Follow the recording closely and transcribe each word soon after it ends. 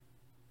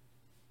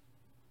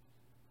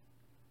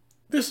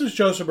This is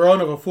Joseph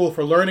Barone of A Fool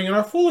for Learning, and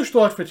our foolish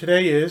thought for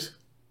today is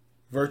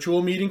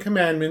Virtual Meeting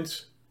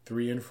Commandments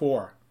 3 and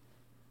 4.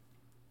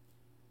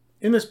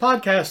 In this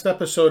podcast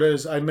episode,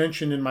 as I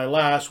mentioned in my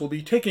last, we'll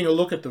be taking a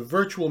look at the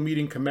virtual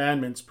meeting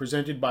commandments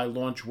presented by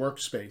Launch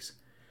Workspace.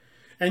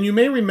 And you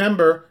may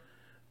remember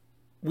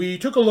we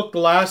took a look the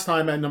last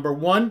time at number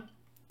 1,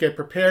 get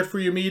prepared for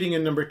your meeting,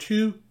 and number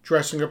 2,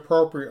 dressing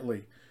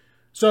appropriately.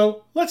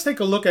 So let's take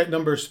a look at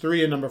numbers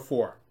 3 and number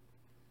 4.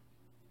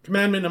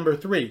 Commandment number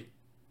 3.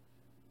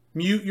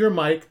 Mute your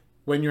mic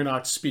when you're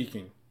not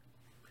speaking.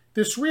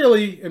 This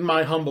really, in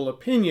my humble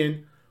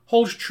opinion,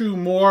 holds true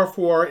more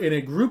for in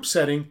a group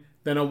setting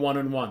than a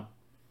one-on-one.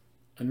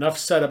 Enough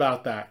said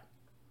about that.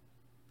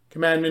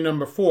 Commandment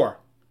number 4.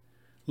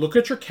 Look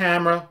at your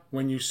camera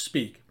when you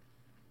speak.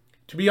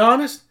 To be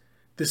honest,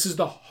 this is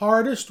the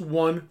hardest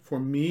one for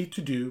me to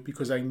do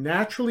because I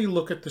naturally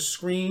look at the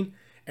screen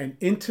and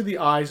into the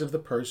eyes of the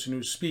person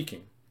who's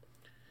speaking.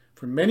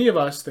 For many of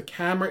us, the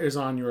camera is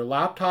on your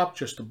laptop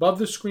just above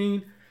the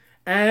screen,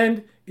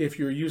 and if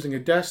you're using a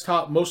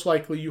desktop, most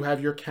likely you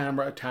have your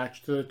camera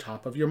attached to the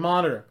top of your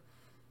monitor.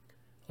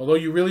 Although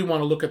you really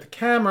want to look at the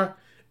camera,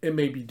 it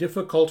may be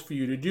difficult for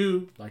you to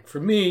do, like for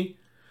me,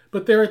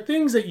 but there are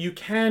things that you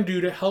can do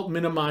to help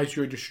minimize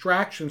your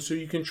distractions so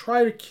you can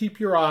try to keep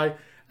your eye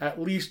at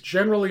least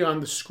generally on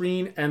the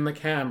screen and the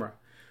camera,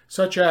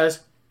 such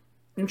as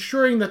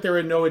ensuring that there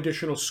are no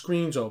additional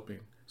screens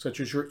open, such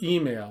as your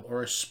email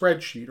or a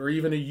spreadsheet or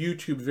even a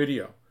YouTube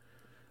video.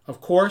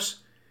 Of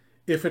course,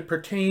 if it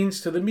pertains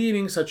to the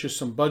meeting, such as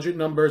some budget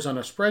numbers on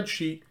a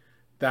spreadsheet,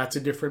 that's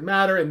a different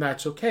matter, and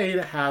that's okay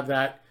to have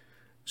that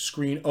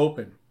screen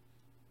open.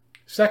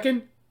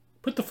 Second,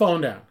 put the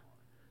phone down.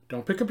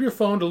 Don't pick up your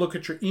phone to look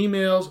at your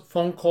emails,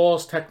 phone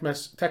calls,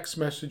 text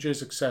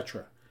messages,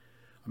 etc.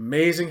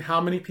 Amazing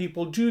how many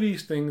people do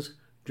these things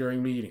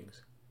during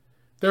meetings.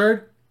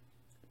 Third,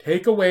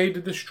 take away the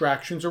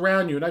distractions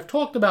around you. And I've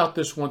talked about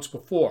this once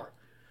before.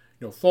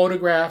 No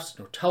photographs,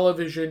 no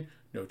television,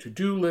 no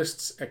to-do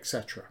lists,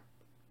 etc.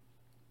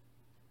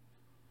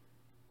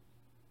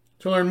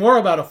 To learn more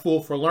about A Fool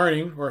for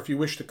Learning, or if you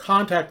wish to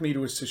contact me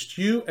to assist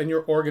you and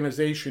your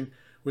organization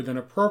with an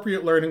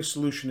appropriate learning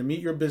solution to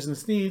meet your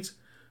business needs,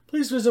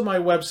 please visit my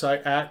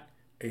website at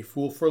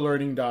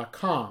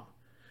afoolforlearning.com.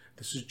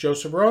 This is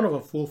Joseph Barone of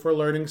A Fool for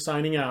Learning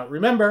signing out.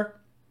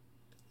 Remember,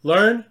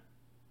 learn,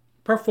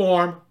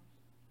 perform,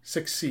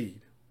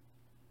 succeed.